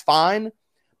offseason. That's fine.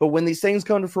 But when these things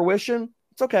come to fruition,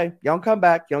 it's okay. Y'all can come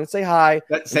back. Y'all can say hi.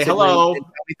 Say hello. And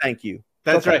tell me thank you.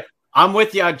 That's okay. Right. I'm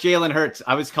with you on Jalen Hurts.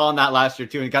 I was calling that last year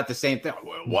too and got the same thing.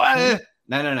 What?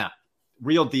 No.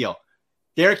 Real deal.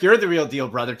 Derek, you're the real deal,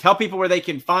 brother. Tell people where they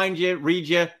can find you, read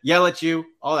you, yell at you,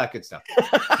 all that good stuff.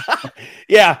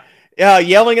 Yeah,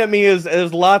 yelling at me is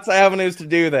lots of avenues to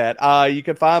do that. You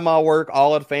can find my work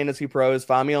all at Fantasy Pros.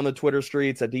 Find me on the Twitter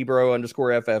streets at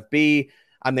dbro_FFB.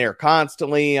 I'm there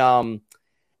constantly.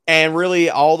 And really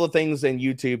all the things in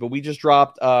YouTube. But we just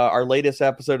dropped our latest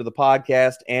episode of the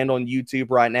podcast and on YouTube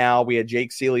right now. We had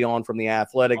Jake Seeley on from The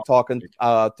Athletic talking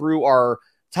through our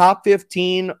top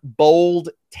 15 bold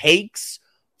takes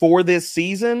for this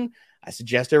season. I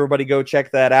suggest everybody go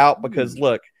check that out because,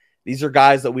 look, these are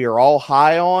guys that we are all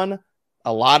high on.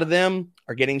 A lot of them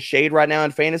are getting shade right now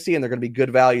in fantasy, and they're going to be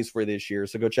good values for this year.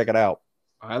 So go check it out.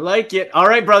 I like it. All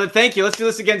right, brother. Thank you. Let's do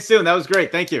this again soon. That was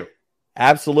great. Thank you.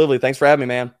 Absolutely. Thanks for having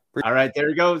me, man. All right, there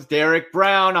he goes. Derek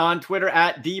Brown on Twitter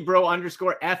at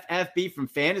dbro_FFB from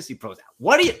Fantasy Pros.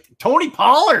 Tony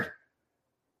Pollard,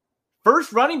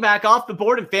 first running back off the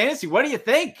board in fantasy. What do you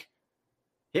think?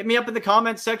 Hit me up in the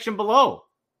comments section below.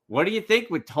 What do you think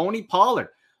with Tony Pollard?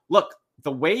 Look,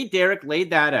 the way Derek laid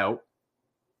that out,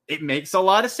 it makes a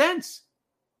lot of sense,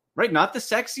 right? Not the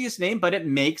sexiest name, but it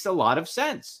makes a lot of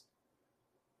sense.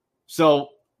 So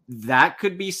that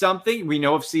could be something. We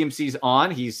know if CMC's on,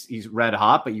 he's red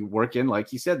hot, but you work in, like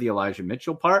he said, the Elijah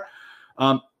Mitchell part.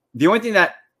 The only thing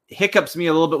that hiccups me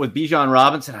a little bit with Bijan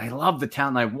Robinson, I love the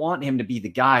talent. I want him to be the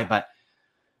guy, but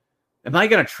am I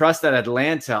going to trust that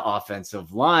Atlanta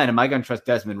offensive line? Am I going to trust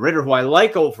Desmond Ridder, who I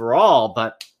like overall,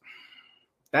 but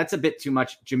that's a bit too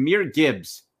much. Jahmyr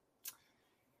Gibbs,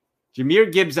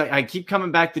 I keep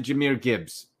coming back to Jahmyr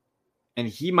Gibbs, and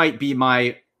he might be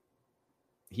my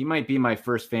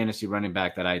first fantasy running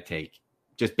back that I take,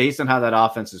 just based on how that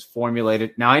offense is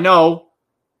formulated. Now, I know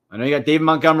you got David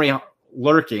Montgomery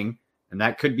lurking, and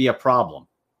that could be a problem,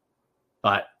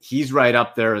 but he's right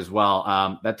up there as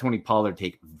well. That Tony Pollard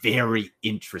take, very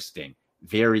interesting.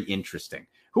 Very interesting.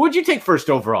 Who would you take first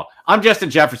overall? I'm Justin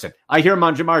Jefferson. I hear him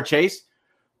on Jamar Chase.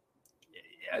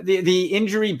 The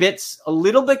injury bit's a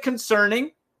little bit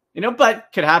concerning, but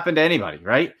could happen to anybody,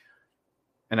 right?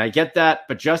 And I get that,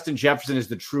 but Justin Jefferson is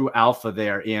the true alpha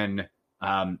there in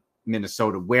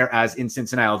Minnesota, whereas in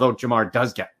Cincinnati, although Jamar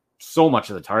does get so much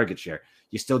of the target share,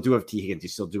 you still do have T. Higgins, you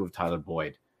still do have Tyler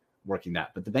Boyd working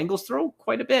that. But the Bengals throw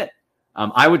quite a bit.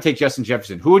 I would take Justin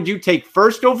Jefferson. Who would you take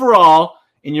first overall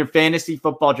in your fantasy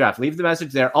football draft? Leave the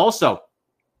message there. Also,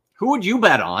 who would you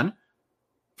bet on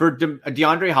for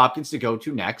DeAndre Hopkins to go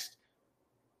to next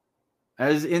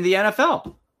as in the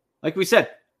NFL? Like we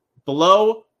said,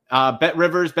 below Bet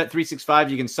Rivers, Bet365,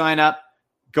 you can sign up,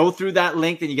 go through that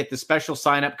link, then you get the special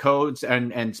sign-up codes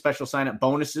and special sign-up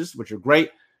bonuses, which are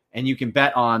great, and you can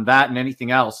bet on that and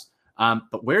anything else.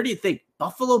 But where do you think?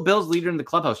 Buffalo Bills leader in the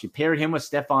clubhouse. You paired him with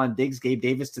Stephon Diggs, Gabe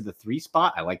Davis to the 3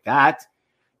 spot. I like that.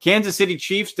 Kansas City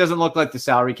Chiefs doesn't look like the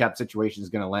salary cap situation is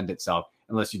going to lend itself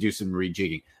unless you do some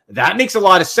rejigging. That makes a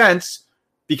lot of sense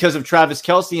because of Travis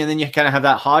Kelce, and then you kind of have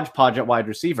that hodgepodge at wide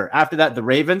receiver. After that, the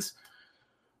Ravens.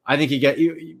 I think you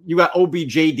got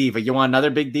OBJ diva. You want another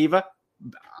big diva?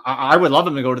 I would love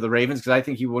him to go to the Ravens because I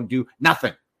think he would do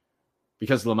nothing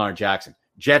because of Lamar Jackson.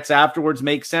 Jets afterwards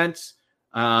make sense.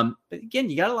 But again,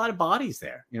 you got a lot of bodies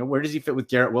there. Where does he fit with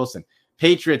Garrett Wilson?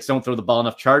 Patriots don't throw the ball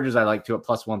enough. Chargers, I like to at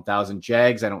plus 1,000.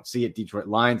 Jags, I don't see it. Detroit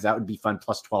Lions, that would be fun,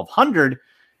 plus 1,200.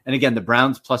 And again, the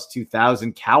Browns plus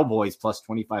 2,000. Cowboys plus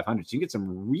 2,500. So you can get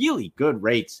some really good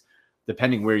rates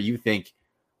depending where you think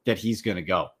that he's going to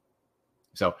go.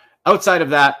 So outside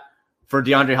of that, for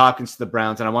DeAndre Hopkins to the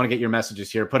Browns, and I want to get your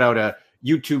messages here, put out a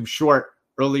YouTube short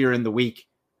earlier in the week.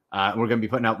 We're going to be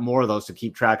putting out more of those to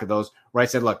keep track of those, where I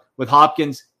said, look, with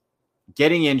Hopkins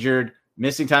getting injured,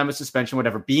 missing time with suspension,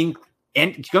 whatever,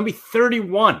 and it's going to be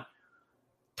 31.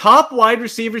 Top wide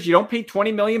receivers, you don't pay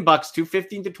 $20 million,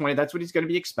 $215 to $20. That's what he's going to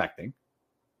be expecting.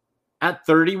 at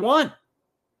 31.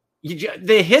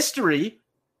 The history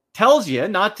tells you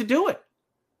not to do it.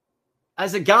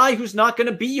 As a guy who's not going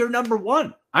to be your number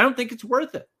one, I don't think it's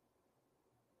worth it.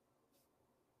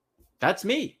 That's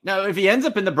me. Now, if he ends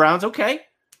up in the Browns, okay.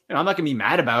 I'm not going to be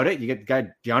mad about it. You get the guy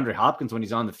DeAndre Hopkins when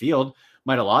he's on the field.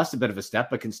 Might have lost a bit of a step,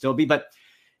 but can still be. But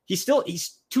he's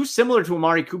too similar to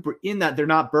Amari Cooper in that they're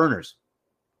not burners.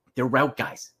 They're route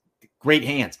guys. Great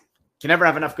hands. Can never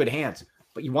have enough good hands.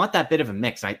 But you want that bit of a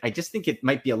mix. I just think it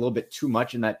might be a little bit too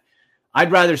much in that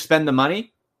I'd rather spend the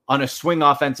money on a swing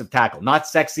offensive tackle. Not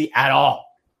sexy at all.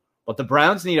 But the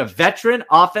Browns need a veteran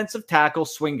offensive tackle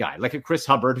swing guy, like a Chris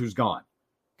Hubbard who's gone.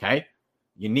 Okay?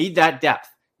 You need that depth.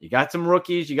 You got some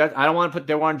rookies. I don't want to put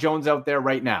DeJuan Jones out there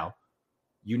right now.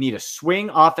 You need a swing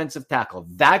offensive tackle.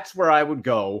 That's where I would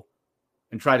go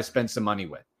and try to spend some money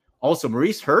with. Also,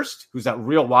 Maurice Hurst, who's that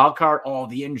real wild card, all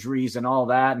the injuries and all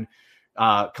that, and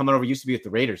coming over, used to be with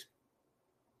the Raiders.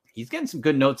 He's getting some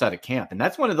good notes out of camp. And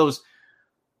that's one of those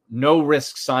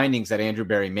no-risk signings that Andrew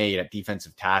Berry made at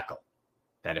defensive tackle.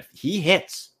 That if he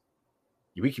hits,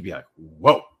 we could be like,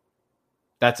 whoa,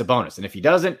 that's a bonus. And if he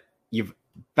doesn't, you've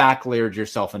back-layered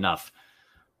yourself enough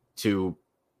to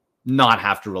not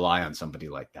have to rely on somebody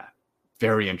like that.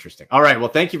 Very interesting. All right, well,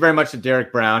 thank you very much to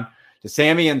Derek Brown, to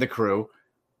Sammy and the crew.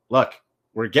 Look,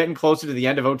 we're getting closer to the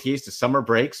end of OTAs, to summer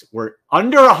breaks. We're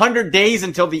under 100 days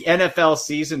until the NFL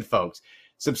season, folks.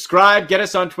 Subscribe. Get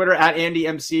us on Twitter at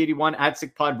AndyMC81, at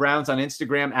SickPodBrowns, on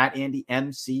Instagram at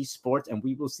AndyMCSports. And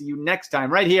we will see you next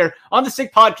time right here on the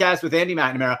Sick Podcast with Andy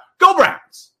McNamara. Go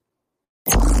Browns!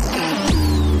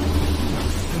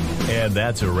 And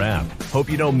that's a wrap. Hope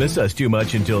you don't miss us too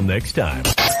much until next time.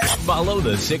 Follow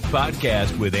the Sick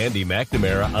Podcast with Andy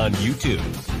McNamara on YouTube,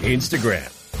 Instagram,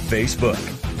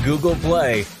 Facebook, Google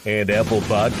Play, and Apple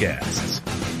Podcasts.